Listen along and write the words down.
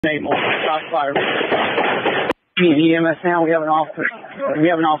8 more shots fired. EMS now. We have an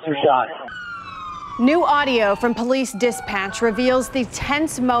officer shot. New audio from police dispatch reveals the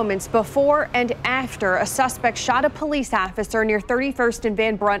tense moments before and after a suspect shot a police officer near 31st and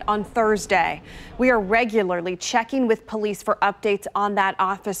Van Brunt on Thursday. We are regularly checking with police for updates on that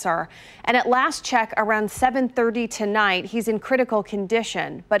officer. And at last check around 7:30 tonight, he's in critical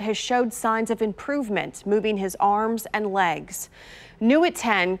condition, but has showed signs of improvement, moving his arms and legs. New at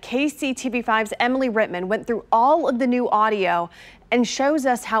 10, KCTV5's Emily Rittman went through all of the new audio and shows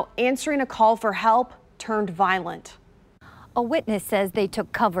us how answering a call for help turned violent. A witness says they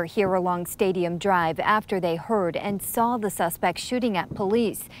took cover here along Stadium Drive after they heard and saw the suspect shooting at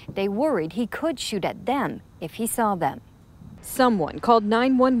police. They worried he could shoot at them if he saw them. Someone called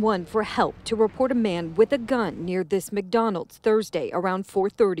 911 for help to report a man with a gun near this McDonald's Thursday around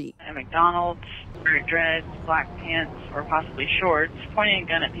 4:30. At McDonald's, wearing dreads, black pants, or possibly shorts, pointing a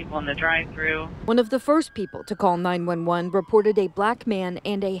gun at people in the drive-thru. One of the first people to call 911 reported a black man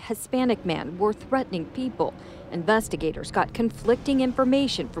and a Hispanic man were threatening people. Investigators got conflicting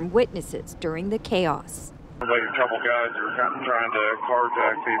information from witnesses during the chaos. Like a couple guys were trying to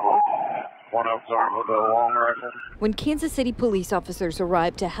carjack people. One of them with a long rifle. When Kansas City police officers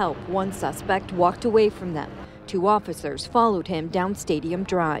arrived to help, one suspect walked away from them. 2 officers followed him down Stadium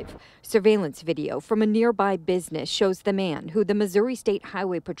Drive. Surveillance video from a nearby business shows the man, who the Missouri State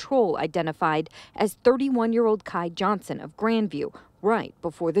Highway Patrol identified as 31-year-old Kai Johnson of Grandview, right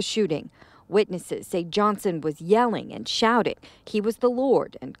before the shooting. Witnesses say Johnson was yelling and shouting he was the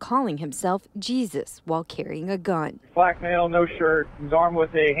Lord and calling himself Jesus while carrying a gun. Black male, no shirt, he's armed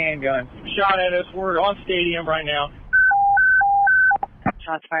with a handgun. Shot at us. We're on Stadium right now.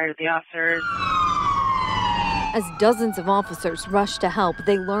 Shots fired at the officers. As dozens of officers rushed to help,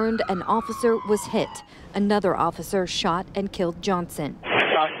 they learned an officer was hit. Another officer shot and killed Johnson.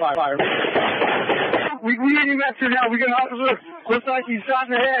 Shots fired. We need him back to now. We got an officer. Looks like he's shot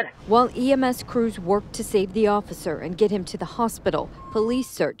in the head. While EMS crews worked to save the officer and get him to the hospital, police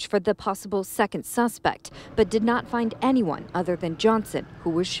searched for the possible second suspect, but did not find anyone other than Johnson, who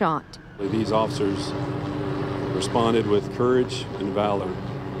was shot. These officers responded with courage and valor,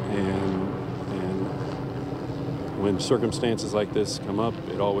 and when circumstances like this come up,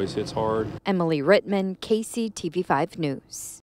 it always hits hard. Emily Rittman, KCTV5 News.